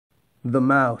The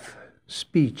mouth,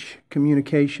 speech,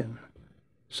 communication,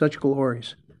 such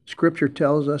glories. Scripture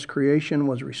tells us creation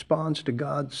was a response to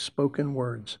God's spoken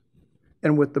words.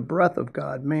 And with the breath of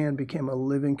God, man became a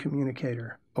living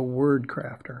communicator, a word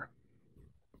crafter.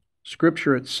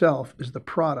 Scripture itself is the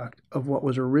product of what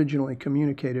was originally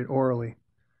communicated orally.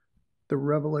 The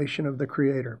revelation of the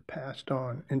Creator passed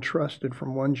on, entrusted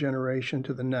from one generation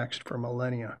to the next for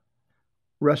millennia.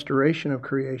 Restoration of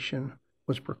creation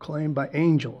was proclaimed by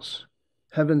angels,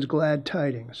 heaven's glad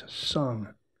tidings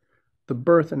sung, the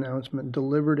birth announcement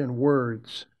delivered in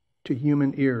words to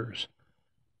human ears.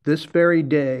 This very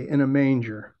day in a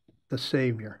manger, the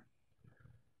Savior.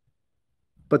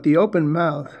 But the open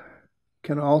mouth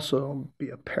can also be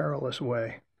a perilous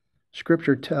way.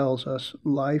 Scripture tells us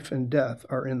life and death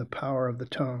are in the power of the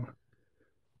tongue,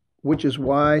 which is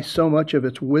why so much of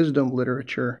its wisdom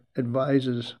literature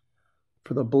advises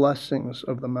for the blessings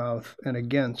of the mouth and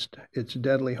against its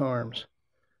deadly harms.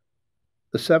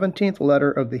 The 17th letter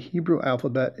of the Hebrew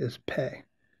alphabet is Pe.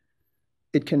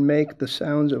 It can make the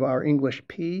sounds of our English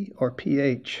P or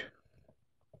PH.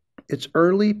 Its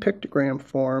early pictogram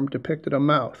form depicted a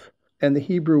mouth, and the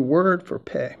Hebrew word for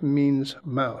Pe means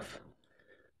mouth.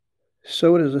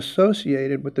 So it is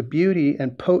associated with the beauty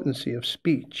and potency of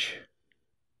speech.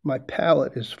 My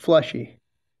palate is fleshy,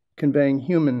 conveying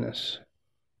humanness,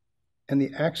 and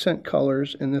the accent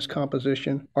colors in this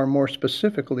composition are more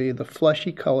specifically the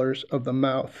fleshy colors of the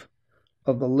mouth,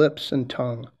 of the lips and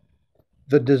tongue.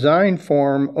 The design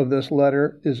form of this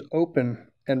letter is open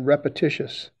and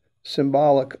repetitious,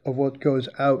 symbolic of what goes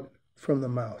out from the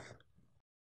mouth.